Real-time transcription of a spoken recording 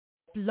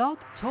Blog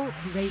Talk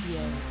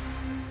Radio.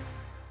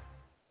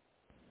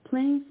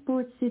 Playing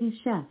Sports City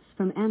Chefs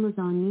from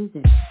Amazon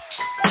Music.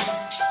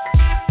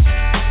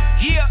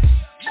 Yeah.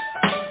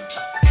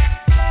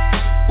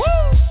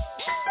 Woo.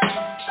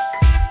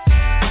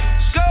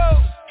 Let's go.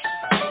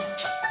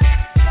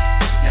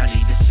 Y'all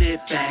need to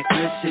sit back,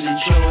 listen,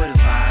 enjoy the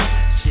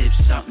vibe. Sip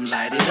something,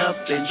 light it up,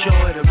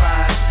 enjoy the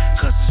ride.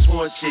 Cause the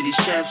Sports City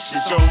Chefs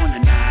is on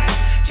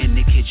tonight. In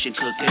the kitchen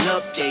cooking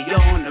up, they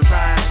on the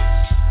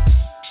rise.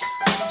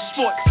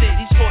 Sports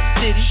City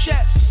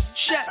Chefs,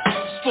 chefs.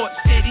 Sports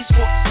City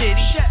Chefs,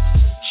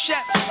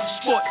 chefs.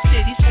 Sports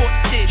City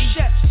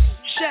Chefs,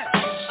 chefs.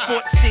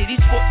 Sports City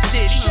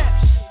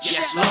chefs.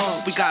 Yes,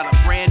 Lord, we got a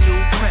brand new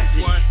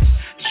president.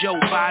 Joe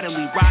Biden,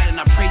 we riding,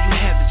 I pray you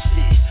heaven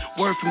sent.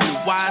 Word from the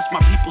wise,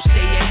 my people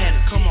stay ahead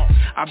of it.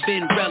 I've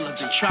been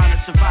relevant, trying to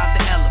survive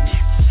the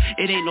elements.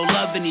 It ain't no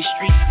love in these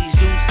streets, these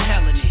dudes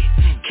telling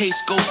it. Case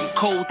go from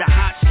cold to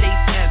hot,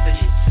 states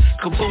evidence.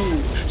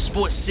 Kaboom,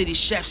 Sports City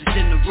Chefs is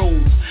in the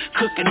room.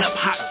 Cooking up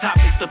hot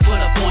topics to put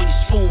up on your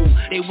spoon.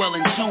 They well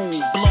in tune,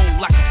 bloom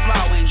like a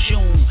flower in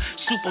June.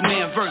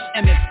 Superman verse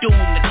MF Doom,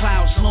 the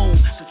clouds loom.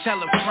 So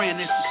tell a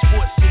friend it's the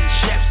Sports City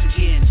Chefs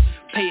again.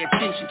 Pay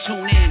attention,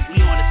 tune in,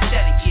 we on the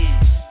set again.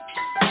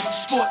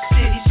 Sports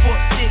City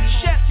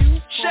Chefs,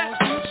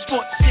 chefs.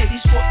 Sports City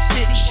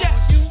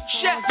chefs,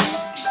 chefs.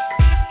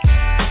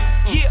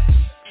 Yeah.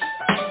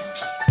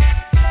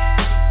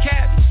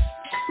 Cabby,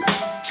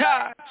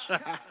 Taj.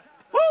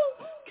 Woo!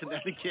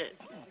 Connecticut.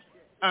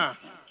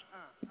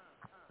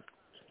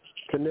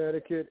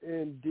 Connecticut,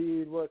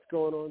 indeed. What's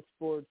going on,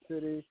 Sports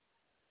City?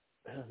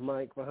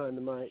 Mike behind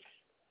the mic.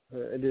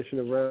 Edition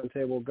of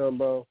RoundTable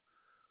Gumbo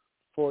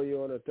for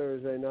you on a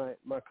Thursday night.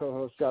 My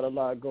co-host got a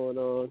lot going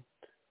on.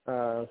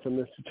 So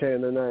Mr.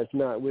 Chandler Knight's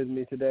not with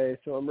me today,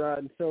 so I'm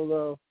riding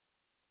solo.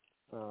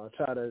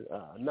 Try to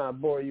not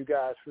bore you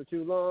guys for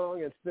too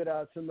long and spit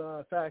out some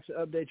facts and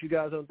update you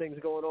guys on things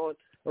going on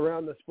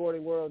around the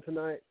sporting world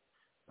tonight.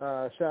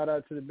 Shout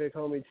out to the big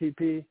homie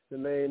TP, the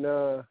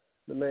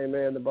main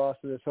man, the boss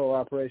of this whole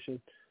operation.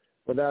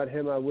 Without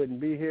him, I wouldn't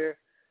be here.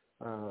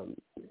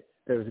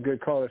 There was a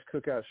good Callers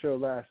Cookout show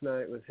last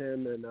night with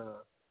him and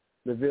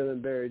the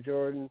villain Barry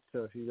Jordan.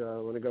 So if you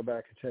want to go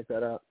back and check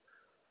that out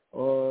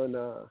on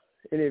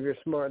any of your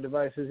smart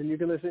devices, and you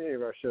can listen to any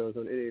of our shows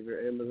on any of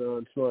your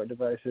Amazon smart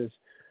devices,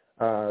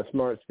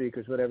 smart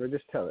speakers, whatever,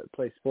 just tell it,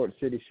 play Sports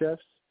City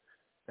Chefs,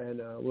 and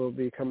we'll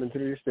be coming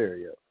through your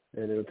stereo.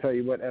 And it'll tell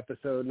you what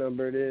episode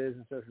number it is,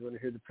 and so if you want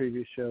to hear the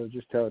previous show,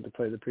 just tell it to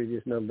play the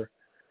previous number,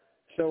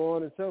 so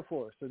on and so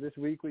forth. So this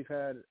week we've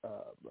had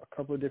a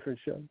couple of different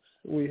shows.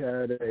 We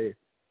had a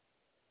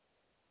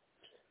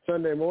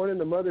Sunday morning,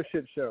 the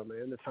Mothership Show,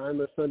 man, the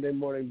Timeless Sunday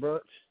Morning Brunch.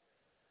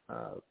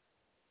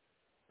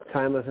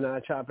 Timeless and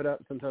I chop it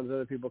up. Sometimes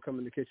other people come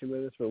in the kitchen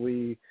with us, but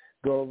we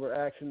go over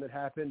action that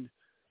happened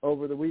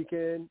over the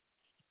weekend,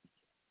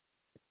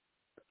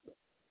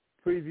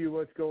 preview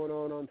what's going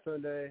on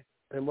Sunday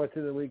and what's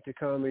in the week to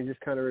come, and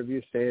just kind of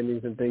review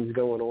standings and things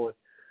going on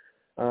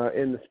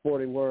in the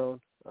sporting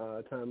world.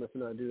 Timeless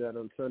and I do that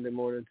on Sunday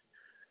mornings.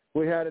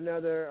 We had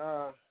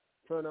another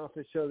front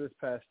office show this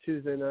past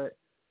Tuesday night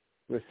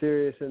with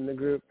Sirius in the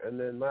group, and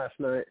then last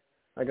night,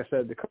 like I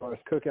said, the Callers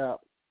Cookout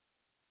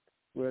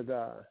with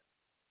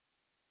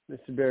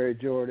Mr. Barry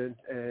Jordan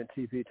and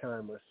TP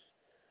Timeless,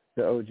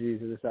 the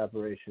OGs of this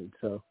operation.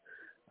 So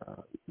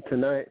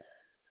tonight,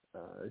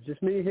 it's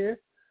just me here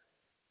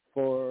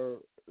for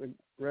the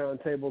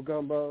Roundtable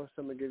Gumbo. So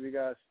I'm going to give you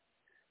guys,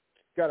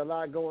 got a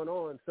lot going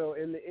on. So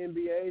in the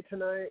NBA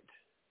tonight,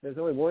 there's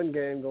only one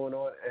game going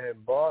on,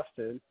 and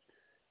Boston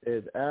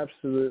is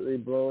absolutely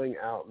blowing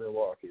out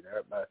Milwaukee. They're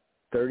up by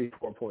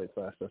 34 points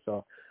last I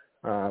saw.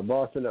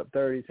 Boston up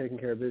 30, taking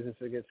care of business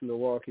against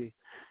Milwaukee,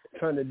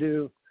 trying to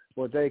do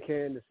what they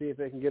can to see if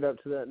they can get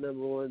up to that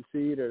number one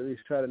seed or at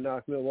least try to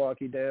knock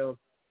Milwaukee down.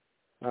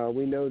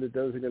 We know that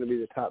those are going to be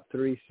the top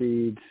three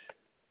seeds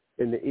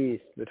in the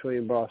East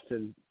between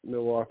Boston,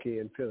 Milwaukee,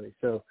 and Philly.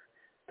 So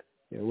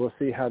we'll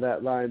see how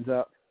that lines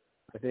up.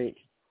 I think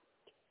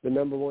the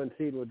number one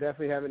seed will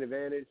definitely have an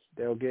advantage.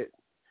 They'll get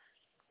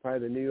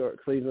probably the New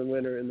York Cleveland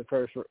winner in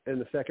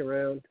the second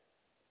round,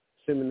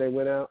 assuming they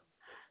win out.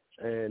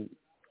 And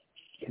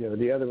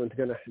the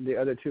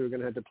other two are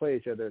gonna have to play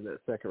each other in that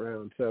second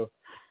round. So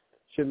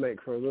should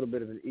make for a little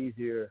bit of an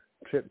easier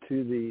trip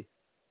to the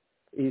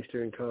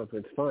Eastern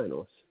Conference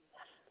Finals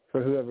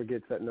for whoever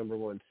gets that number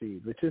one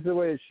seed, which is the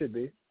way it should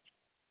be.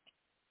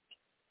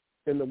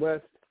 In the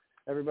West,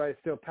 everybody's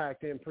still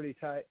packed in pretty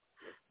tight.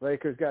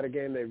 Lakers got a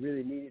game they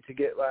really needed to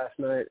get last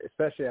night,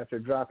 especially after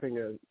dropping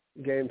a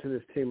game to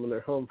this team on their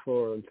home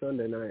floor on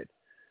Sunday night.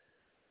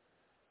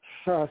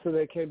 So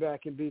they came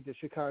back and beat the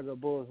Chicago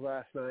Bulls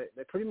last night.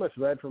 They pretty much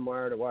led from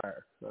wire to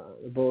wire.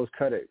 The Bulls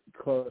cut it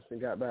close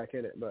and got back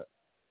in it, but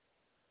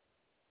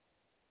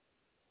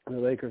the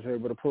Lakers are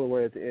able to pull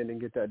away at the end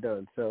and get that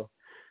done. So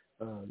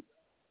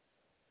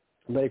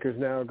Lakers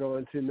now are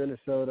going to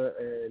Minnesota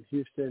and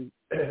Houston.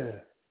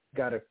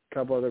 Got a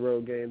couple other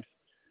road games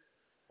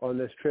on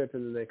this trip,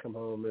 and then they come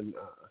home and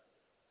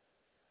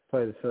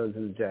play the Suns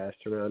and the Jazz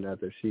to round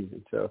out their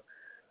season. So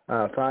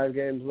 5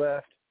 games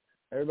left.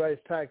 Everybody's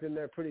packed in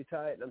there pretty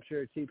tight. I'm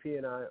sure TP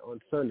and I on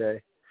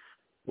Sunday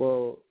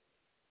will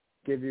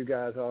give you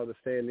guys all the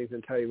standings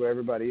and tell you where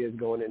everybody is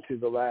going into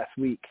the last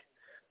week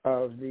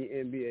of the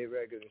NBA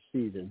regular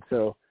season.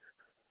 So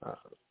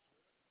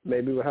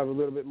maybe we'll have a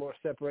little bit more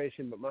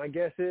separation, but my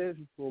guess is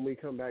when we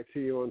come back to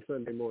you on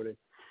Sunday morning,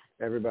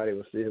 everybody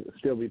will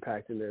still be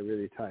packed in there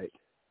really tight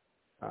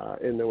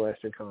in the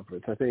Western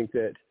Conference. I think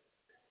that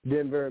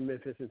Denver,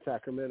 Memphis, and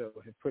Sacramento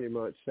have pretty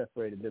much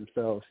separated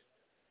themselves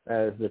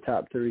as the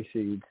top 3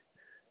 seeds.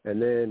 And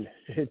then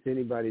it's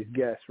anybody's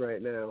guess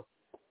right now.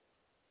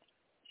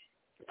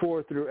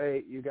 4 through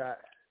 8, you got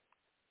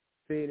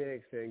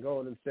Phoenix and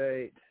Golden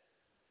State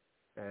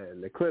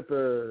and the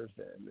Clippers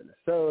and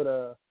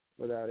Minnesota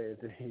without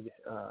Anthony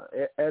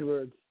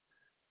Edwards.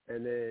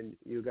 And then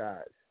you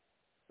got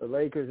the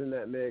Lakers in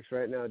that mix.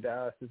 Right now,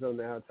 Dallas is on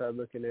the outside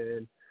looking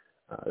in.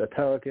 The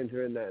Pelicans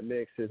are in that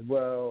mix as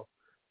well.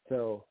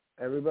 So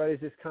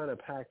everybody's just kind of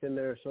packed in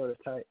there sort of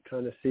tight,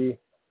 trying to see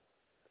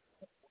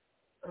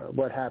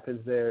what happens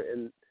there.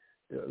 And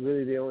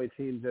really the only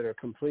teams that are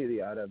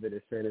completely out of it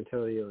is San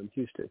Antonio and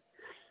Houston.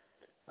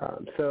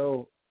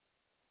 So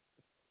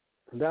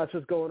that's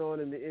what's going on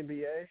in the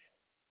NBA.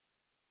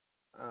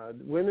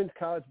 Women's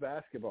college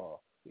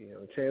basketball.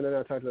 Chandler and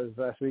I talked about this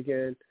last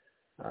weekend.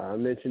 I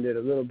mentioned it a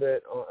little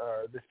bit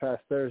this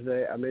past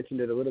Thursday. I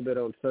mentioned it a little bit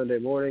on Sunday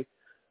morning.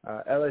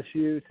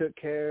 LSU took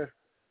care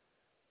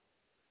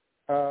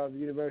of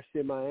University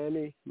of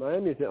Miami.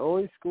 Miami is the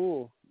only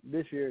school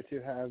this year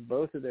to have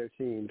both of their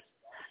teams,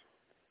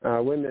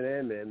 women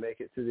and men, make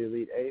it to the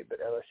Elite Eight, but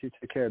LSU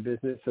took care of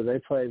business, so they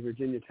play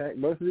Virginia Tech.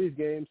 Both of these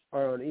games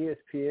are on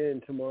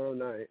ESPN tomorrow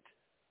night,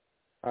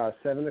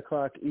 7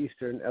 o'clock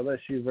Eastern,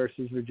 LSU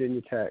versus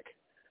Virginia Tech,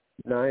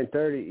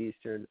 9:30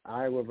 Eastern,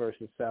 Iowa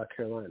versus South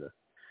Carolina.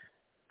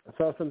 I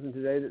saw something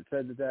today that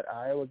said that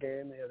Iowa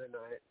game the other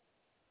night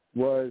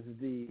was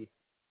the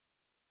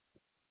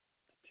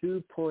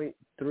 2.3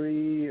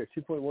 or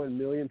 2.1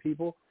 million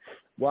people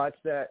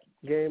watched that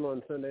game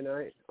on Sunday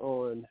night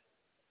on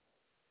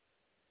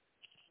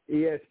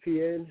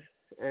ESPN,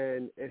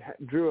 and it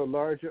drew a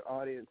larger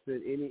audience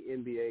than any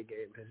NBA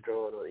game has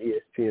drawn on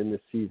ESPN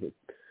this season.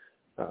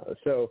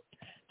 So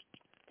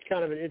it's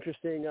kind of an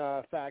interesting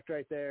fact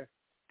right there.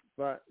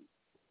 But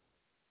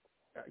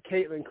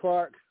Caitlin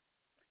Clark,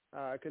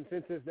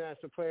 consensus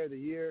National Player of the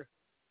Year,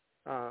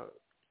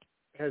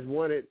 has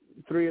won it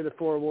 3 of the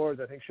 4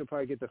 awards. I think she'll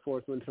probably get the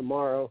 4th one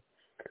tomorrow,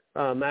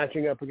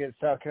 matching up against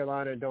South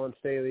Carolina and Dawn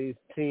Staley's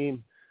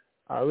team.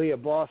 Leah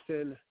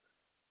Boston,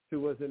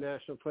 who was the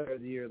National Player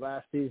of the Year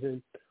last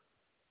season,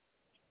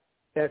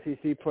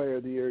 SEC Player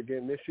of the Year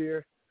again this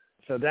year.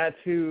 So that's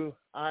who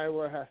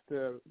Iowa has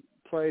to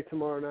play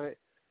tomorrow night.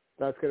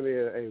 That's going to be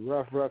a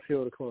rough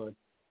hill to climb.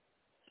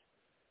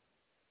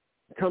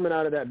 Coming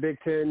out of that Big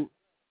Ten,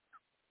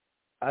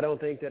 I don't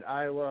think that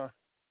Iowa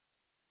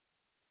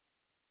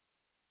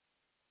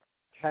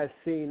has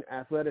seen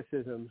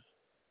athleticism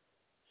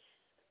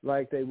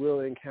like they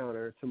will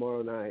encounter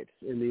tomorrow night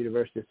in the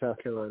University of South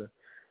Carolina.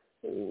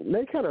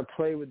 They kind of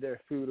play with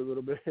their food a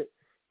little bit.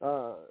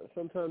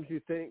 Sometimes you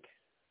think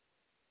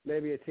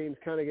maybe a team's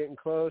kind of getting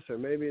close or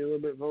maybe a little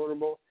bit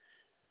vulnerable,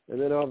 and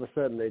then all of a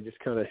sudden they just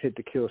kind of hit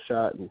the kill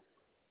shot and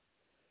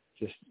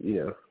just,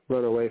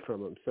 run away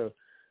from them. So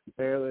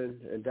Maryland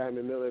and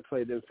Diamond Miller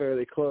played them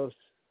fairly close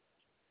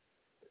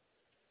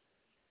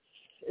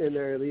in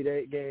their Elite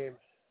Eight game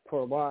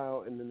for a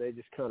while, and then they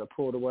just kind of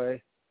pulled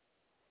away.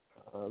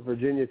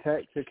 Virginia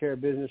Tech took care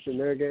of business in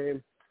their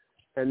game.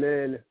 And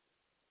then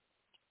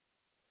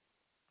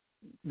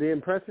the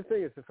impressive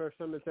thing is the first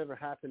time it's ever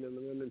happened on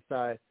the women's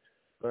side,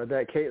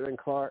 that Caitlin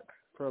Clark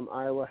from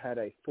Iowa had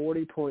a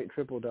 40-point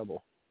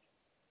triple-double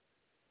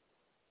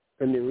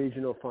in the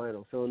regional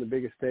final. So on the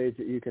biggest stage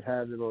that you could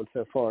have them on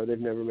so far, they've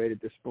never made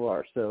it this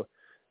far. So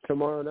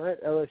tomorrow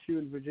night, LSU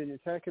and Virginia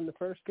Tech in the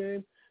first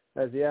game.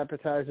 As the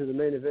appetizer, the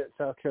main event,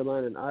 South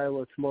Carolina and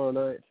Iowa tomorrow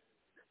night.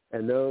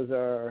 And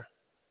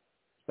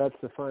that's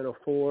the Final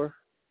Four.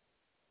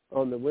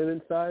 On the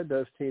women's side,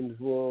 the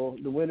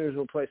winners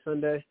will play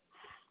Sunday.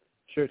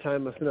 Sure,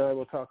 Timeless and I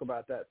will talk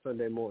about that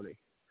Sunday morning.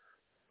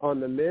 On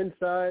the men's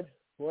side,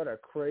 what a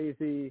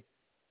crazy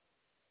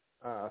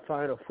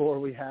Final Four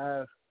we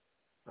have.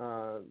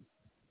 The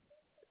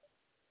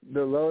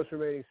lowest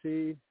remaining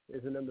seed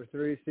is the number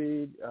 3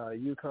 seed,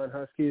 UConn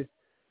Huskies.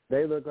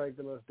 They look like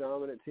the most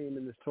dominant team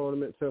in this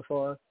tournament so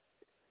far.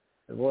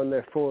 They've won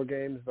their 4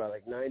 games by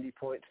 90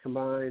 points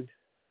combined.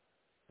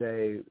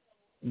 They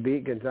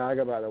beat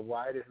Gonzaga by the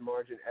widest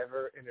margin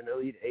ever in an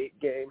Elite Eight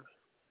game.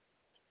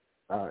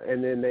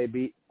 And then they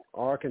beat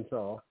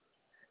Arkansas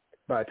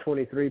by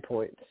 23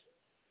 points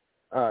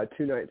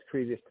 2 nights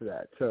previous to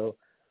that. So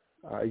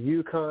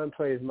UConn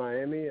plays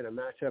Miami in a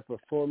matchup of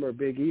former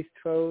Big East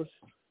foes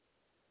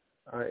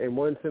in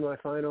one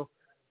semifinal.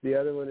 The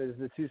other one is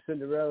the 2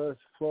 Cinderellas,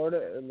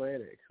 Florida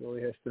Atlantic, who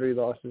only has 3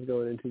 losses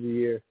going into the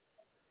year,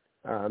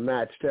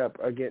 matched up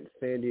against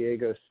San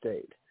Diego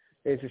State.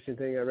 Interesting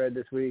thing I read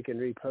this week and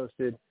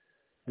reposted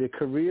the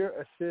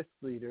career assist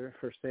leader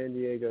for San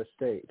Diego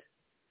State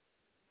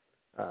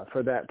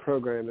for that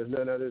program is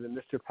none other than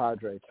Mr.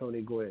 Padre,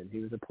 Tony Gwynn. He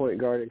was a point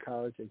guard in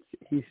college, and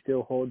he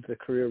still holds the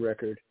career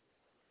record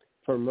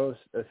for most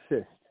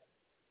assists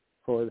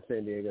for the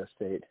San Diego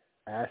State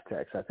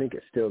Aztecs. I think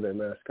it's still their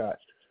mascot.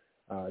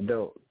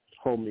 Don't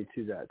hold me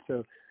to that.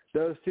 So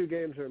those two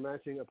games are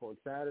matching up on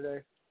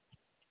Saturday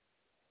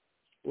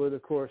with,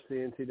 of course, the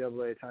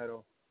NCAA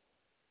title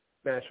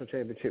national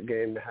championship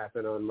game to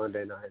happen on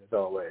Monday night, as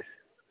always,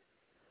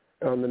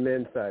 on the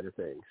men's side of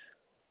things.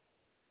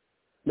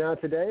 Now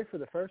today, for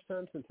the first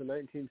time since the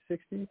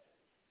 1960s,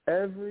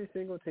 every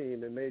single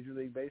team in Major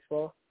League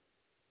Baseball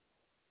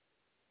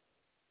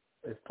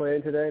is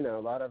playing today. Now,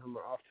 a lot of them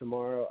are off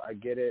tomorrow. I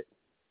get it.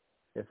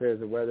 If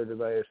there's a weather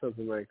delay or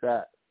something like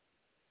that,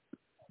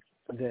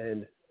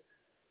 then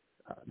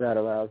that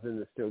allows them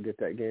to still get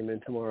that game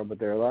in tomorrow. But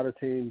there are a lot of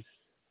teams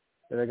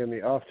that are going to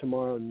be off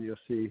tomorrow, and you'll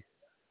see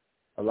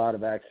a lot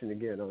of action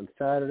again on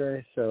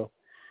Saturday. So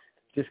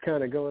just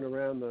kind of going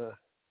around the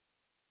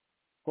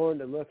horn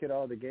to look at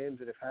all the games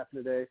that have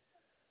happened today.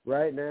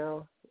 Right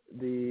now,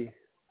 the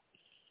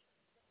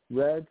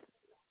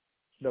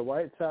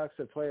White Sox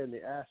are playing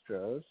the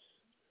Astros.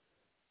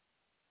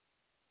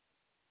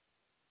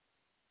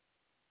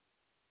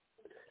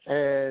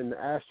 And the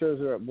Astros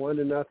are up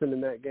 1-0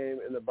 in that game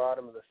in the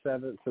bottom of the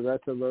seventh, so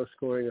that's a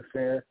low-scoring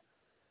affair.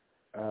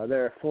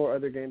 There are 4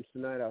 other games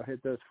tonight. I'll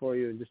hit those for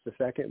you in just a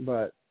second.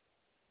 But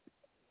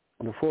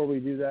before we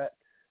do that,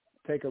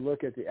 take a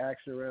look at the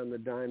action around the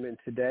diamond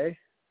today.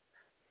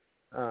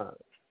 The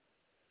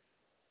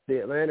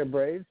Atlanta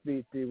Braves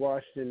beat the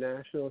Washington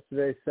Nationals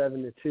today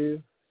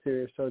 7-2.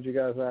 Sirius told you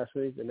guys last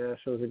week the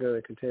Nationals are going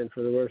to contend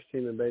for the worst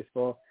team in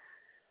baseball.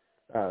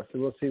 So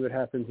we'll see what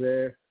happens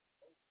there.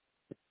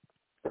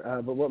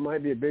 But what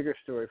might be a bigger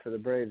story for the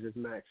Braves is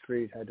Max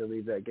Fried had to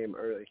leave that game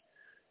early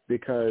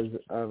because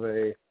of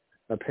a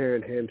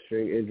apparent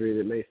hamstring injury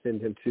that may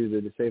send him to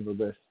the disabled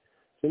list.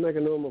 Seemed like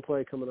a normal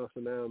play coming off the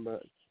mound,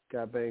 but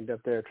got banged up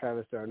there.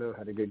 Travis d'Arnaud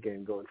had a good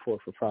game going 4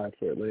 for 5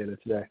 for Atlanta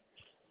today.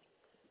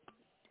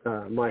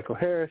 Michael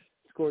Harris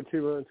scored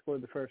 2 runs,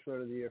 scored the first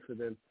run of the year for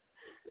them.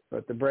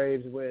 But the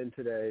Braves win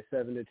today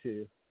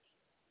 7-2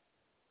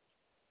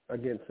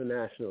 against the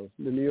Nationals.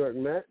 The New York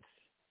Mets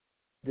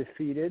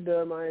defeated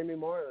the Miami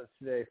Marlins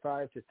today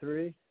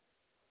 5-3.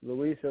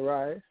 Luis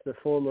Arias, the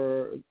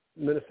former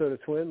Minnesota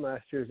Twin,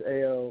 last year's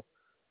AL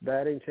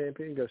batting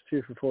champion, goes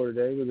 2 for 4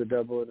 today with a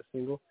double and a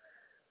single.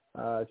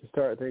 To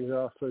start things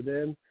off for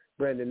them,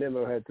 Brandon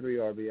Nimmo had 3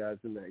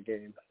 RBIs in that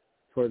game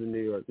for the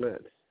New York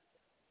Mets.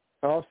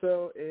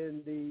 Also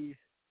in the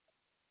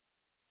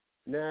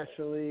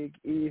National League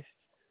East,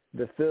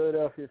 the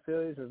Philadelphia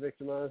Phillies were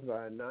victimized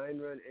by a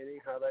 9-run inning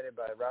highlighted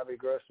by Robbie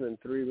Grossman's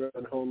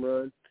 3-run home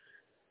run.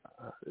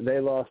 They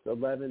lost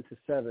 11-7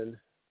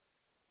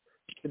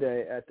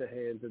 today at the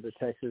hands of the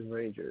Texas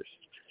Rangers.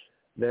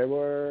 There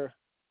were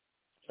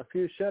a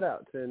few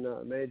shutouts in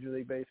Major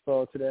League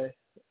Baseball today.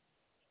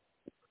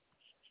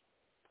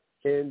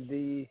 In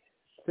the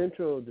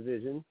Central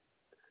Division,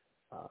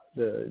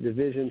 the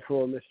division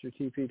for Mr.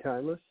 T.P.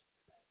 Timeless,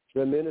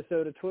 the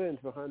Minnesota Twins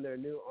behind their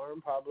new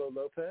arm, Pablo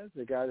Lopez,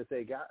 the guy that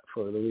they got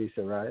for Luis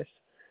Arias.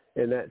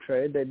 In that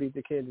trade, they beat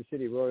the Kansas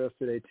City Royals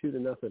today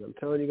 2-0. I'm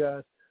telling you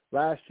guys,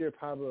 last year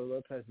Pablo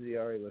Lopez's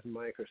ERA was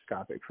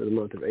microscopic for the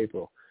month of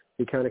April.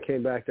 He kind of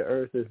came back to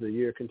earth as the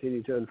year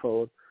continued to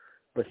unfold,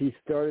 but he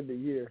started the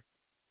year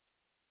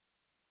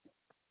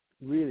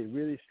really,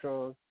 really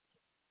strong.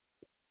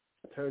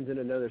 Turns in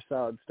another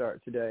solid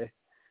start today.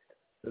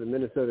 So the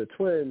Minnesota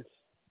Twins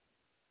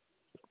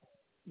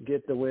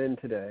get the win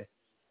today,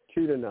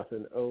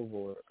 2-0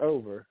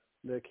 over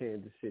the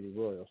Kansas City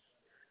Royals.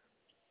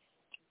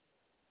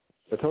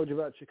 I told you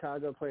about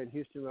Chicago playing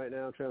Houston right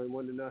now, trailing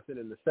 1-0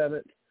 in the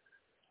 7th.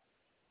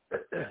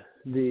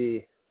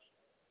 The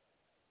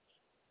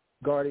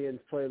Guardians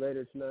play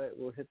later tonight.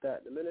 We'll hit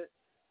that in a minute.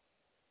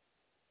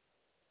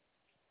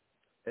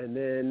 And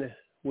then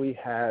we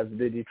have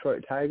the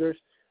Detroit Tigers.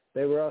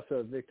 They were also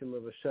a victim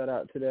of a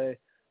shutout today.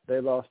 They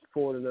lost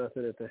 4-0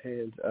 at the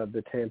hands of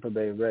the Tampa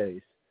Bay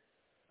Rays.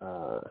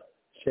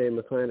 Shane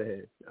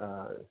McClanahan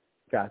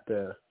got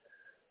the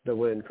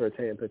win for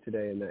Tampa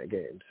today in that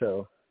game.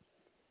 So,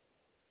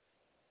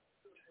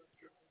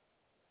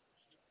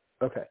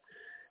 okay.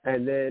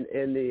 And then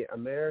in the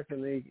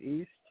American League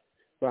East,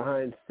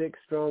 behind 6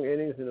 strong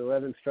innings and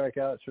 11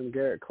 strikeouts from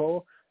Garrett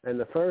Cole, and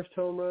the first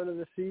home run of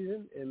the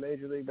season in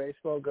Major League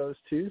Baseball goes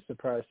to,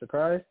 surprise,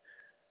 surprise,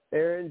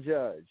 Aaron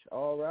Judge.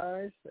 All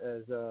rise,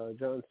 as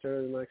John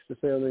Sterling likes to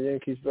say on the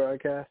Yankees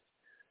broadcast.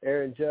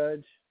 Aaron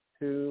Judge,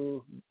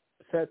 who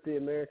set the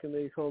American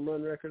League home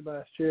run record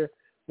last year,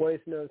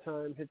 wastes no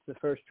time, hits the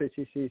first pitch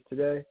he sees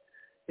today,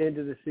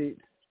 into the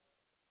seats,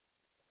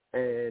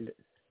 and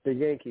the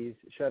Yankees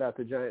shut out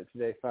the Giants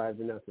today 5-0.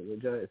 The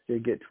Giants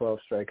did get 12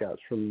 strikeouts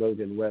from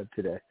Logan Webb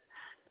today,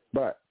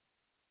 but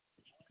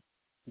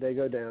they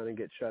go down and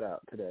get shut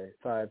out today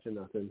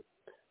 5-0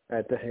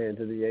 at the hands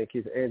of the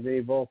Yankees.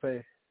 Anthony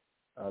Volpe,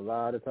 a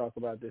lot of talk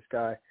about this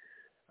guy.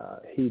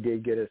 he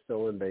did get a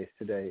stolen base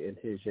today in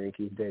his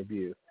Yankees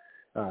debut,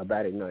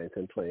 batting ninth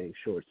and playing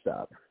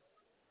shortstop.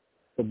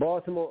 The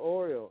Baltimore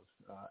Orioles,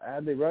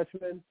 Adley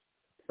Rutschman,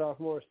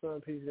 sophomore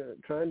slump. He's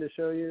trying to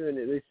show you in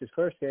at least his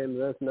first game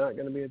that's not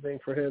going to be a thing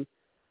for him.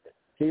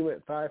 He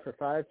went 5 for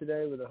 5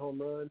 today with a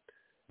home run.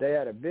 They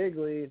had a big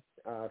lead.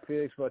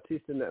 Felix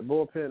Bautista in that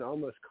bullpen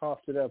almost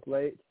coughed it up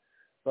late,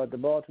 but the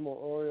Baltimore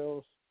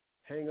Orioles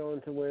hang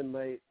on to win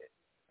late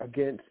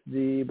against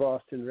the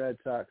Boston Red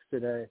Sox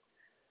today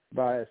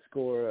by a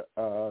score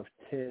of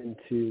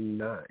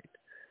 10-9.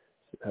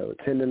 So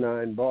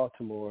 10-9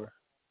 Baltimore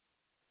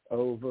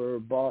over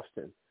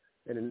Boston.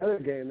 In another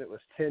game that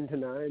was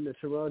 10-9, the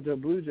Toronto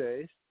Blue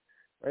Jays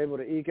were able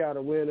to eke out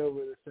a win over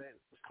the St.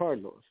 Louis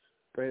Cardinals.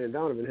 Brandon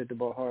Donovan hit the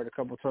ball hard a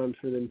couple times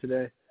for them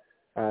today.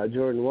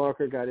 Jordan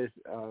Walker got his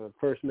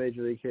first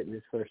major league hit in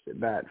his first at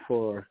bat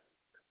for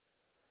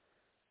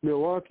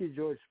Milwaukee.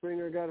 George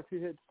Springer got a few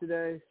hits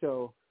today.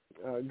 So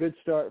good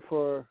start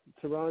for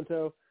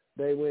Toronto.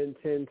 They win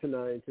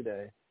 10-9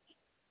 today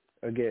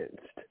against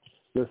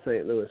the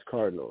St. Louis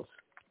Cardinals.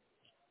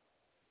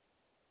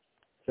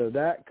 So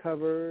that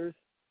covers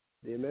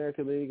the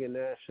American League and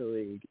National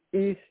League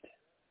East.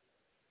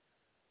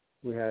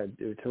 We had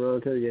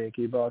Toronto,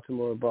 Yankee,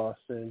 Baltimore,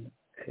 Boston,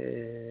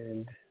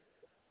 and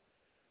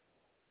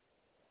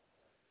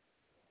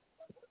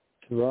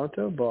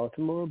Toronto,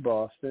 Baltimore,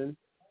 Boston,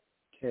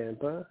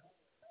 Tampa.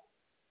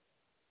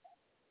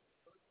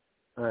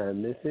 I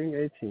am missing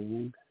a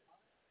team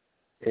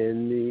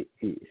in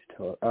the East.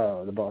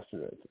 Oh, the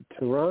Boston Reds.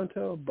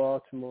 Toronto,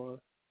 Baltimore,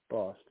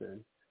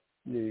 Boston,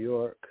 New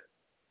York,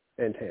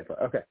 and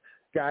Tampa. Okay,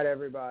 got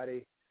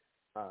everybody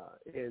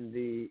in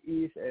the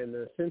East and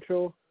the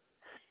Central.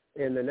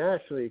 In the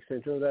National League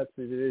Central, that's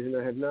the division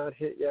I have not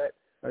hit yet.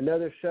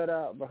 Another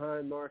shutout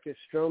behind Marcus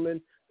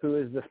Stroman, who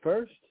is the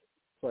first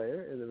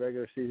player in the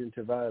regular season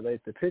to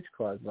violate the pitch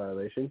clock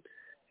violation.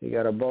 He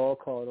got a ball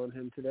called on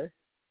him today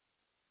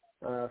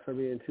for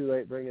being too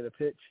late bringing a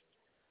pitch.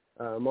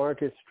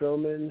 Marcus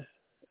Stroman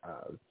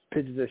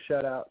pitches a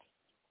shutout.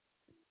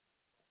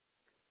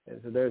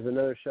 And so there's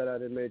another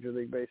shutout in Major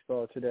League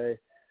Baseball today.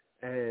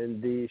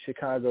 And the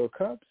Chicago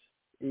Cubs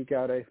eke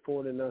out a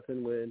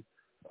 4-0 win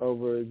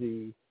over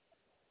the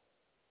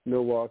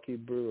Milwaukee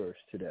Brewers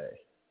today.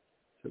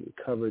 So we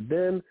covered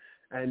them.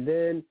 And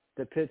then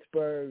the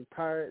Pittsburgh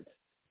Pirates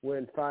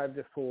win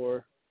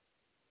 5-4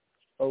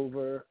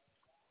 over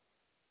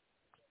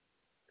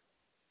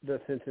the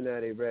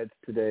Cincinnati Reds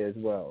today as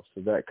well.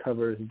 So that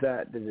covers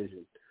that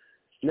division.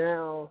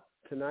 Now,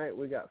 tonight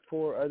we got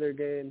 4 other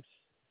games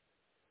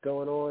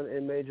going on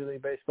in Major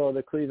League Baseball.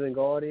 The Cleveland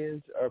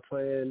Guardians are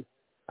playing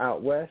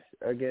out west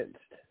against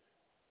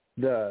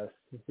the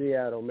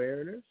Seattle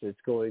Mariners. It's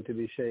going to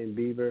be Shane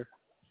Bieber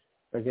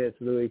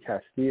against Luis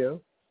Castillo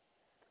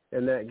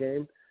in that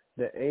game.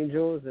 The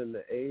Angels and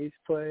the A's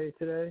play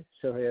today.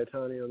 Shohei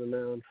Ohtani on the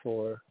mound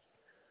for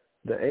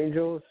the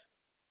Angels.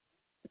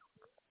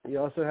 You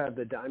also have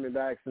the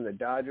Diamondbacks and the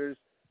Dodgers,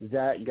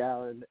 Zach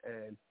Gallen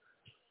and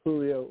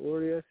Julio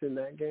Urias in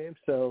that game.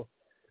 So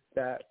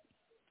that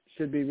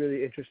should be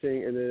really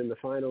interesting. And then in the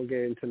final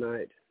game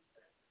tonight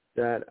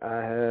that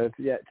I have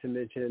yet to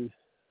mention,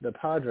 the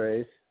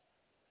Padres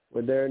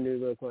with their new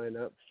look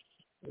lineup,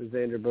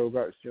 Xander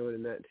Bogaerts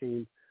joining that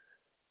team.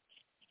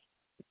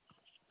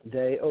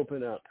 They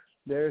open up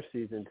their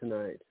season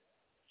tonight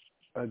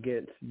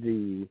against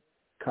the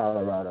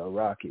Colorado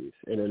Rockies.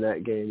 And in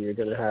that game, you're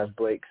going to have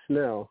Blake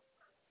Snell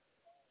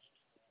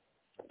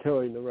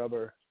towing the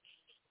rubber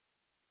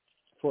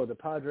for the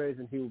Padres,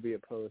 and he will be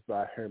opposed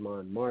by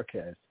German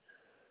Marquez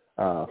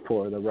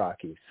for the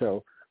Rockies.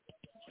 So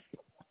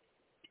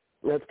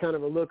that's kind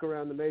of a look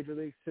around the major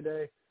leagues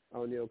today.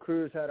 O'Neal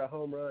Cruz had a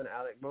home run.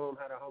 Alec Boehm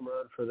had a home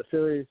run for the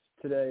Phillies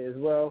today as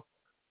well.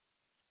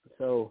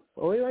 So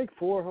only like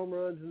 4 home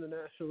runs in the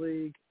National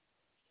League.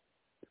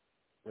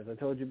 As I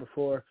told you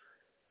before,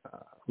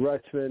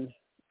 Rutschman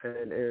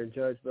and Aaron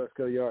Judge both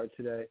go yard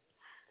today.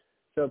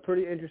 So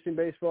pretty interesting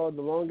baseball.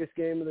 The longest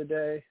game of the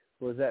day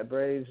was that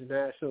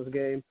Braves-Nationals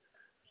game.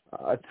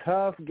 A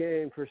tough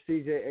game for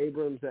C.J.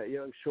 Abrams, that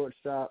young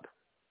shortstop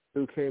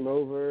who came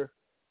over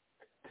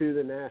to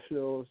the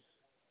Nationals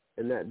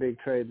in that big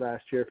trade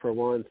last year for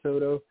Juan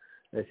Soto,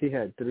 as he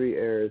had 3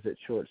 errors at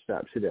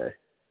shortstop today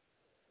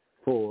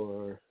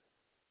for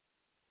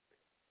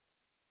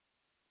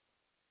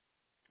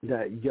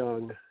that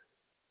young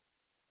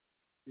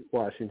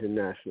Washington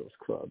Nationals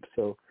club.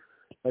 So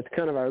that's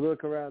kind of our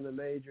look around the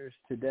majors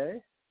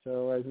today.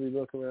 So as we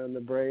look around,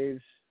 the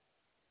Braves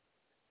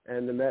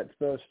and the Mets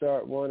both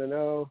start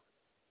 1-0.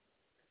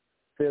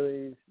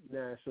 Phillies,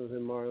 Nationals,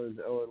 and Marlins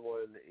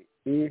 0-1 in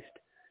the East.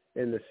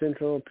 In the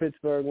Central,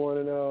 Pittsburgh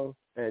 1-0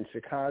 and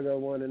Chicago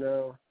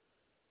 1-0.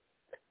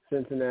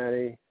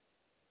 Cincinnati,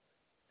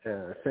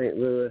 St.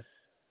 Louis,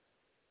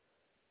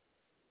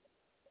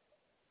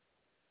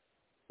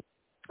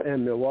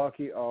 and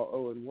Milwaukee all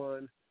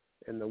 0-1.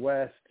 In the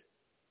West,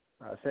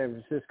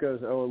 San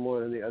Francisco's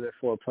 0-1, and the other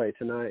 4 play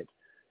tonight.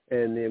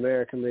 In the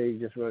American League,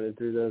 just running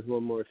through those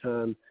one more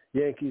time,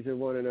 Yankees are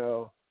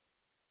 1-0,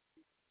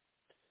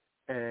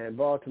 and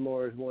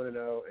Baltimore is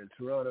 1-0, and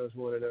Toronto is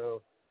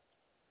 1-0.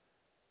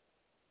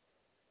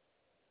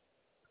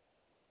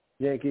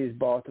 Yankees,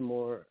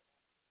 Baltimore,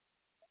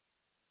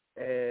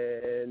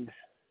 and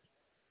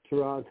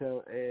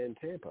Toronto and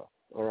Tampa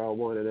are all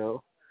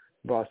 1-0.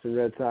 Boston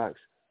Red Sox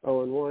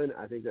 0-1.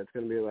 I think that's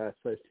going to be a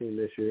last-place team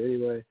this year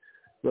anyway.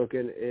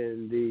 Looking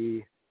in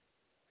the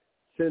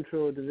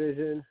Central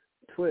Division,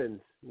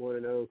 Twins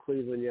 1-0.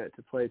 Cleveland yet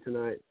to play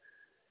tonight.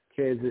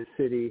 Kansas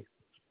City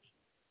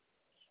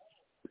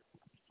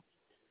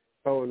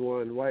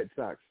 0-1. White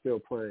Sox still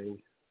playing,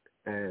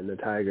 and the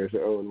Tigers are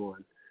 0-1.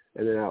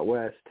 And then out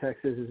west,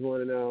 Texas is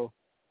 1-0.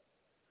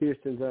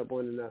 Houston's up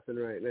 1-0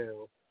 right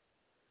now.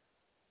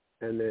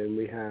 And then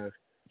we have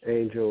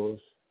Angels,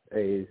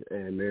 A's,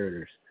 and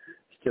Mariners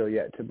still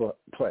yet to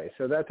play.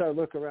 So that's our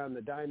look around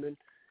the diamond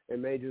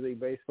in Major League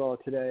Baseball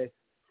today.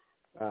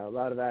 A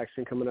lot of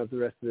action coming up the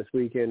rest of this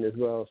weekend as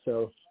well.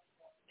 So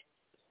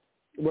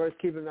worth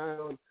keeping an eye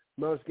on.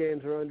 Most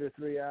games are under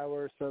 3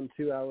 hours, some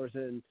 2 hours,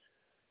 and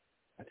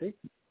I think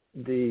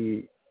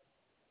the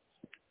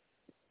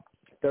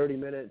 30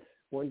 minutes.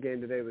 One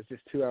game today was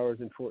just 2 hours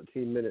and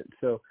 14 minutes.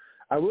 So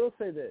I will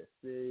say this,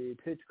 the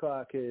pitch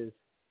clock is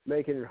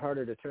making it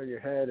harder to turn your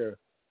head or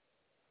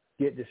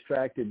get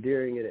distracted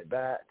during an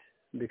at-bat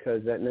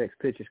because that next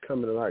pitch is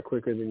coming a lot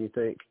quicker than you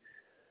think.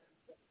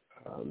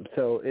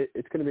 So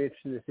it's going to be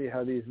interesting to see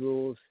how these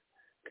rules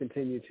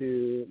continue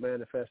to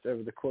manifest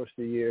over the course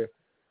of the year.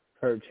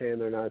 Herb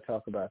Chandler and I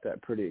talk about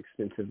that pretty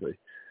extensively.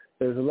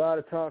 There's a lot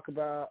of talk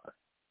about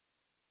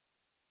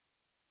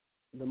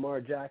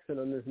Lamar Jackson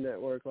on this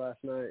network last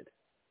night.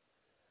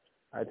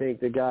 I think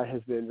the guy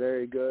has been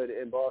very good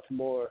in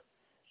Baltimore.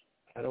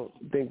 I don't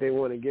think they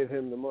want to give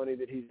him the money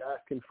that he's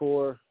asking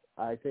for.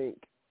 I think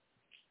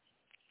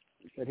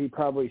that he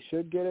probably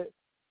should get it.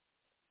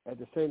 At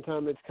the same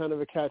time, it's kind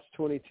of a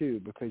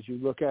catch-22 because you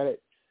look at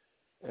it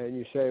and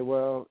you say,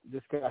 well,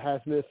 this guy has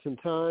missed some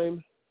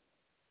time,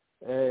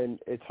 and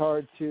it's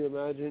hard to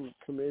imagine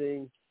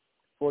committing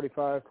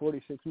 $45,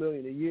 $46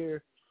 million a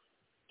year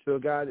to a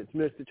guy that's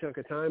missed a chunk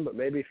of time. But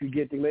maybe if you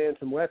get the man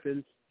some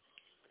weapons,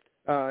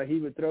 he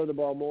would throw the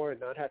ball more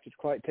and not have to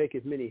quite take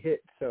as many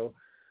hits. So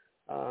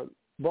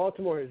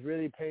Baltimore has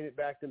really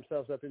backed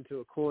themselves up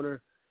into a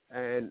corner,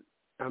 and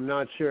I'm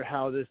not sure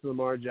how this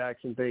Lamar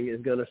Jackson thing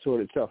is going to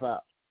sort itself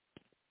out.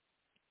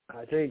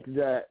 I think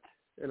that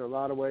in a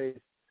lot of ways,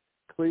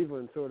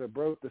 Cleveland sort of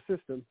broke the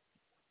system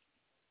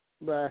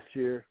last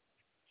year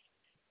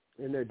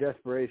in their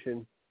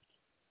desperation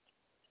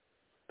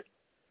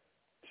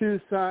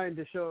to sign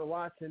Deshaun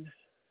Watson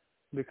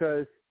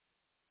because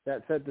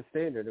that set the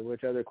standard in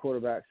which other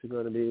quarterbacks are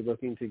going to be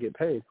looking to get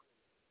paid.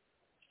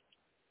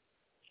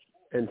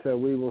 And so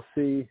we will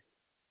see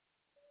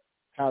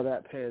how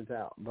that pans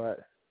out.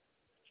 But,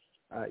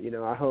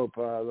 I hope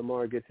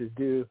Lamar gets his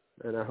due,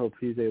 and I hope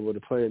he's able to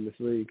play in this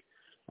league.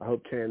 I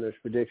hope Chandler's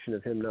prediction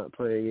of him not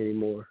playing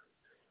anymore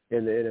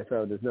in the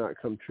NFL does not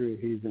come true.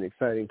 He's an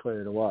exciting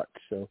player to watch.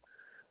 So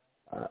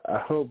I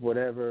hope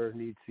whatever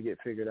needs to get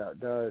figured out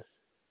does.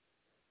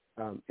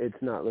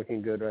 It's not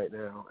looking good right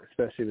now,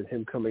 especially with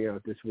him coming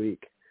out this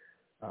week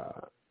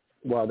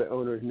while the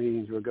owners'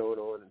 meetings were going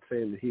on and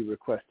saying that he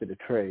requested a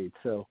trade.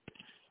 So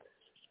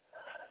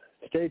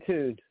stay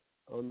tuned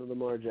on the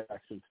Lamar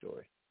Jackson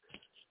story.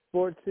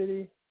 Sports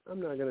City,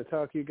 I'm not going to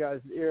talk you guys'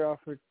 ear off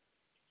for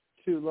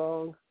too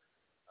long.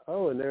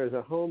 Oh, and there's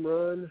a home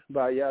run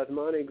by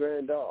Yasmani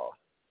Grandal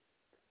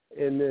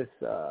in this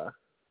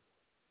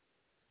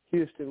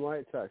Houston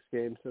White Sox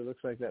game, so it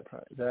looks like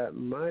that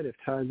might have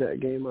tied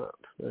that game up.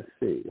 Let's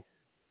see.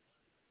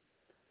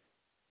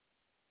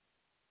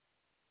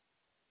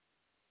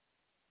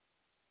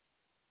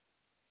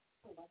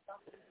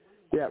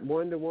 Yeah,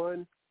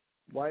 1-1.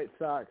 White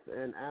Sox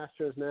and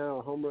Astros now.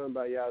 A home run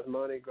by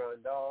Yasmani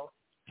Grandal.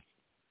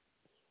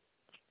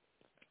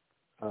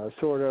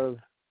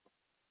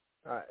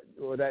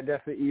 That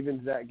definitely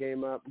evens that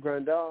game up.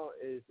 Grandal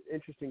is an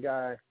interesting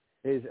guy.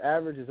 His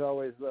average is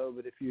always low,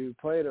 but if you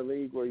play in a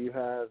league where you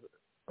have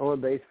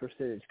on-base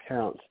percentage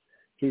counts,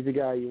 he's a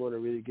guy you want to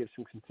really give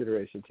some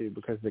consideration to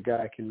because the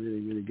guy can really,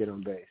 really get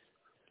on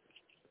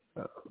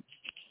base.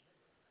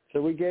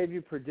 So we gave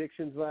you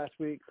predictions last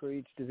week for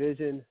each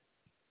division.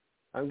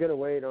 I'm going to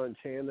wait on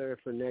Chandler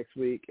for next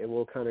week, and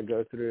we'll kind of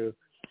go through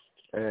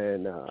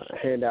and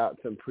hand out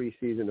some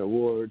preseason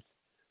awards,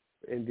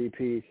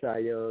 MVP, Cy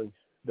Young,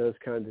 those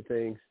kinds of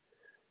things.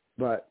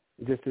 But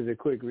just as a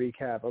quick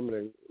recap, I'm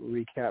going to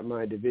recap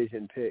my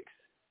division picks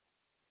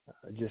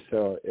just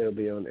so it'll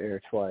be on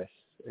air twice,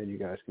 and you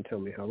guys can tell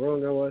me how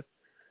wrong I was.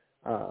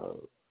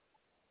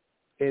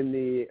 In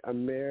the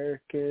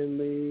American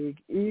League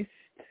East,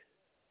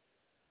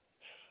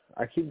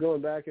 I keep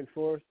going back and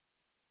forth,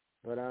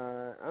 but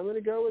I'm going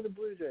to go with the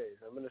Blue Jays.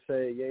 I'm going to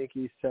say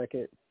Yankees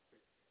second,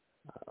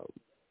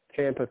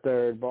 Tampa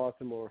third,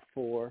 Baltimore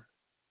 4,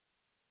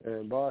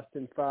 and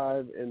Boston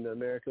 5 in the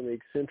American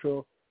League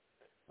Central.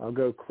 I'll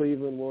go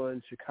Cleveland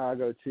 1,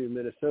 Chicago 2,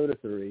 Minnesota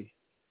 3,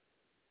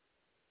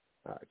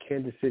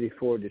 Kansas City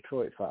 4,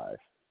 Detroit 5.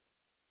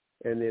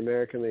 In the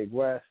American League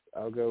West,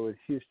 I'll go with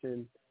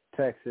Houston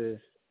Texas.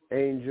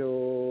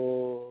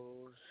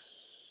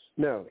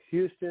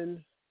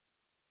 Houston,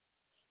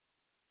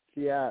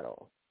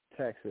 Seattle,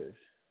 Texas.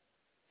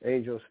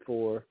 Angels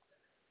 4,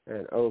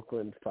 and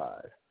Oakland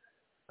 5.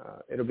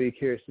 It'll be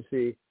curious to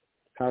see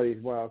how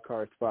these wild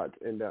card spots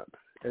end up.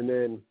 And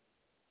then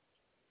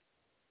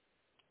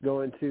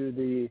going to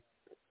the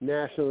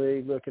National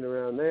League, looking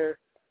around there,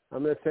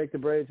 I'm going to take the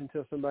Braves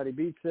until somebody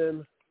beats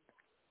them.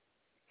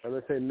 I'm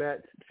going to say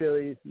Mets,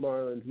 Phillies,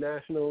 Marlins,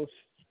 Nationals,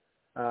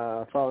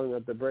 following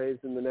up the Braves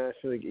in the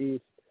National League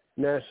East.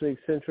 National League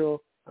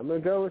Central, I'm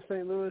going to go with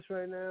St. Louis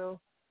right now,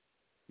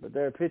 but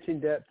their pitching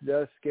depth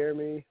does scare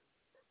me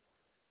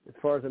as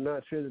far as I'm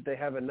not sure that they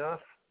have enough.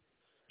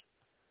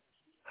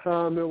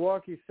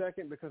 Milwaukee's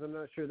second because I'm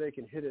not sure they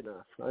can hit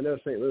enough. I know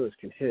St. Louis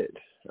can hit.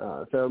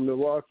 So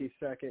Milwaukee's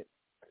second.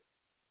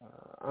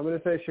 I'm going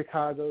to say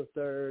Chicago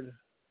third.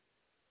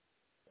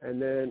 And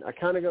then I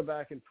kind of go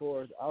back and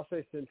forth. I'll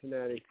say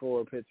Cincinnati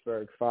 4,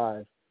 Pittsburgh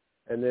 5.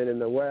 And then in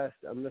the West,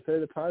 I'm going to say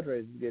the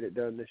Padres get it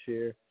done this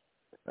year.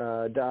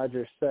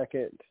 Dodgers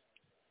second.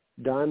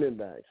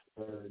 Diamondbacks,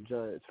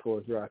 Giants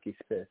 4th, Rockies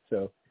 5th.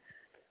 So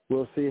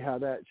we'll see how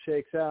that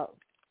shakes out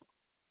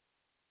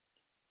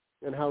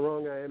and how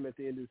wrong I am at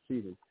the end of the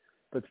season.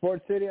 But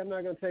Sports City, I'm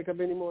not going to take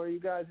up any more of you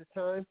guys'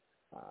 time.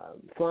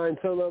 Flying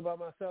solo by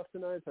myself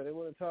tonight, so I didn't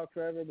want to talk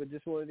forever, but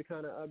just wanted to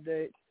kind of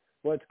update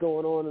what's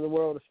going on in the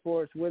world of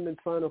sports. Women's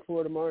Final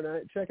Four tomorrow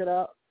night. Check it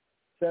out,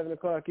 7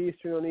 o'clock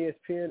Eastern on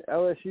ESPN.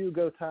 LSU,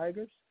 go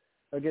Tigers,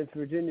 against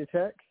Virginia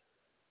Tech,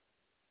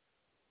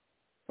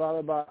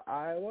 followed by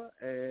Iowa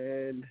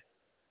and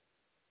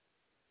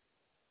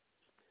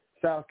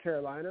South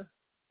Carolina.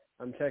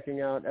 I'm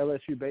checking out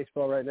LSU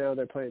baseball right now.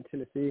 They're playing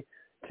Tennessee,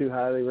 2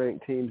 highly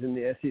ranked teams in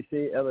the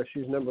SEC.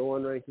 LSU's number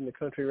 1 ranked in the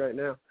country right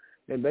now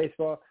in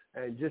baseball.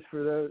 And just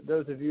for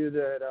those of you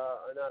that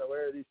are not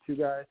aware of these 2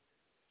 guys,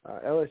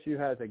 LSU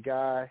has a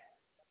guy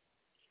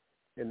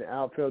in the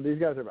outfield. These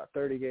guys are about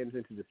 30 games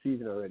into the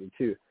season already,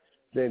 too.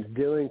 His name's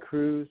Dylan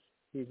Cruz.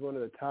 He's one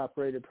of the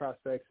top-rated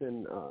prospects,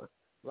 and a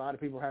lot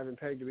of people have him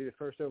pegged to be the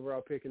first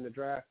overall pick in the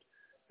draft.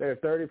 They're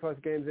 30-plus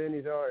games in.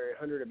 He's already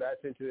 100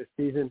 at-bats into this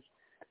season.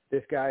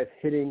 This guy is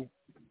hitting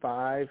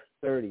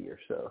 .530 or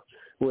so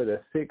with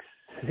a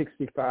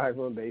 .665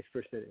 on-base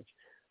percentage.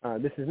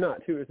 This is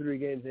not 2 or 3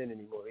 games in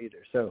anymore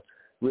either. So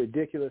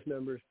ridiculous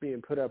numbers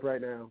being put up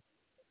right now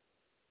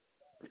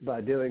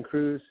by Dylan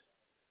Cruz.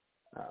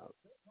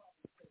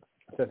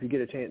 So if you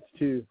get a chance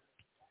to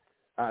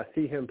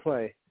see him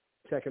play,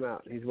 check him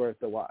out. He's worth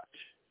the watch.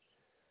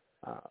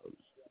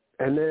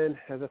 And then,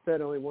 as I said,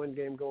 only 1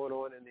 game going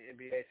on in the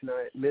NBA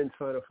tonight. Men's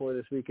Final Four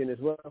this weekend as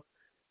well.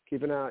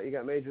 Keep an eye out. You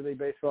got Major League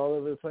Baseball all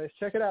over the place.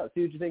 Check it out.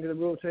 See what you think of the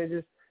rule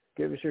changes.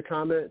 Give us your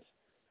comments.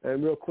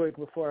 And real quick,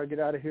 before I get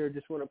out of here,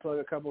 just want to plug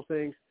a couple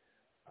things.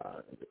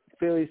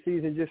 Philly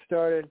season just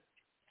started.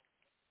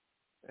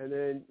 And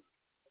then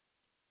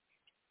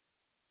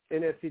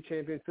NFC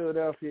champion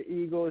Philadelphia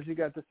Eagles. You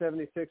got the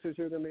 76ers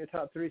who are going to be a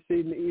top 3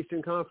 seed in the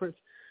Eastern Conference.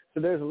 So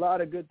there's a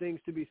lot of good things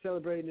to be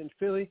celebrating in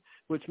Philly,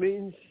 which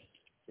means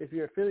if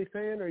you're a Philly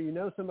fan or you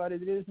know somebody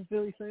that is a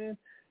Philly fan,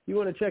 you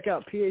want to check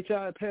out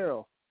PHI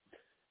Apparel.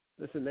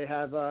 Listen, they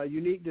have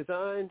unique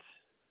designs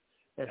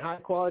and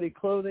high-quality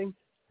clothing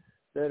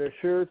that are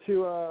sure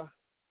to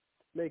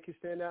make you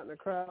stand out in the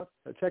crowd.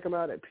 So check them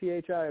out at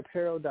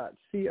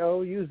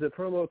phiapparel.co. Use the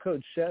promo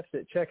code CHEFS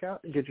at checkout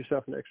and get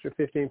yourself an extra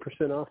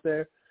 15% off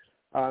there.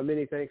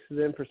 Many thanks to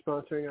them for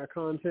sponsoring our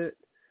content.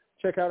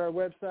 Check out our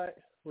website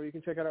where you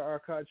can check out our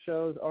archived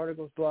shows,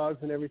 articles,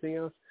 blogs, and everything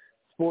else,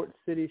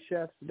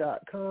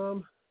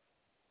 sportscitychefs.com.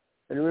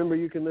 And remember,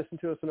 you can listen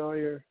to us on all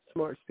your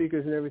smart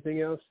speakers and everything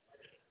else.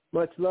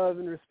 Much love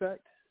and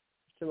respect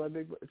to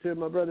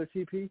my brother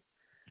TP.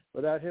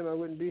 Without him, I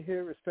wouldn't be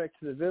here. Respect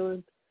to the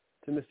villain,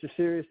 to Mr.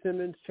 Sirius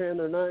Simmons,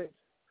 Chandler Knight,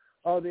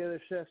 all the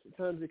other chefs at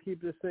times that keep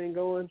this thing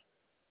going.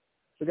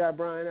 We got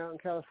Brian out in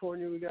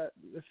California. We got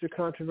Mr.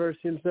 Controversy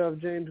himself,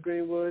 James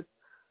Greenwood,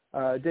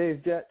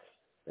 Dave Jets,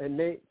 and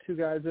Nate, 2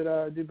 guys that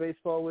I do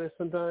baseball with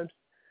sometimes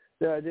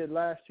that I did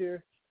last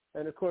year.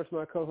 And, of course,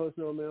 my co-host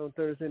normally on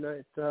Thursday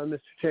nights, Mr.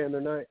 Chandler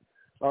Knight.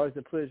 Always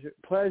a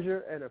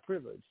pleasure and a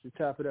privilege to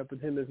top it up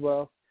with him as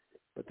well.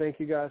 But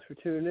thank you guys for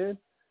tuning in.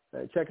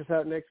 Check us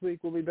out next week.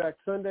 We'll be back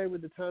Sunday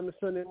with the Time of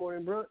Sunday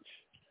Morning Brunch.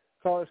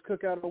 Callers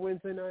Cookout on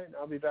Wednesday night.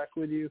 I'll be back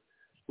with you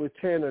with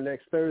Chandler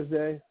next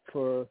Thursday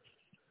for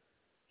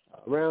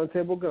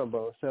RoundTable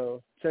Gumbo.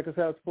 So check us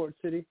out, Sports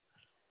City.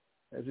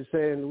 As we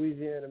say in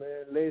Louisiana,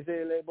 man,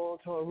 laissez les bon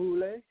temps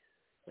rouler.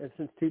 And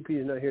since TP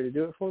is not here to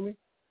do it for me,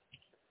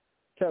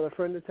 tell a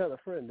friend to tell a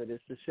friend that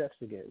it's the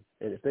chefs again.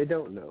 And if they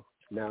don't know,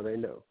 now they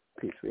know.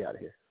 Peace. We out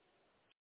of here.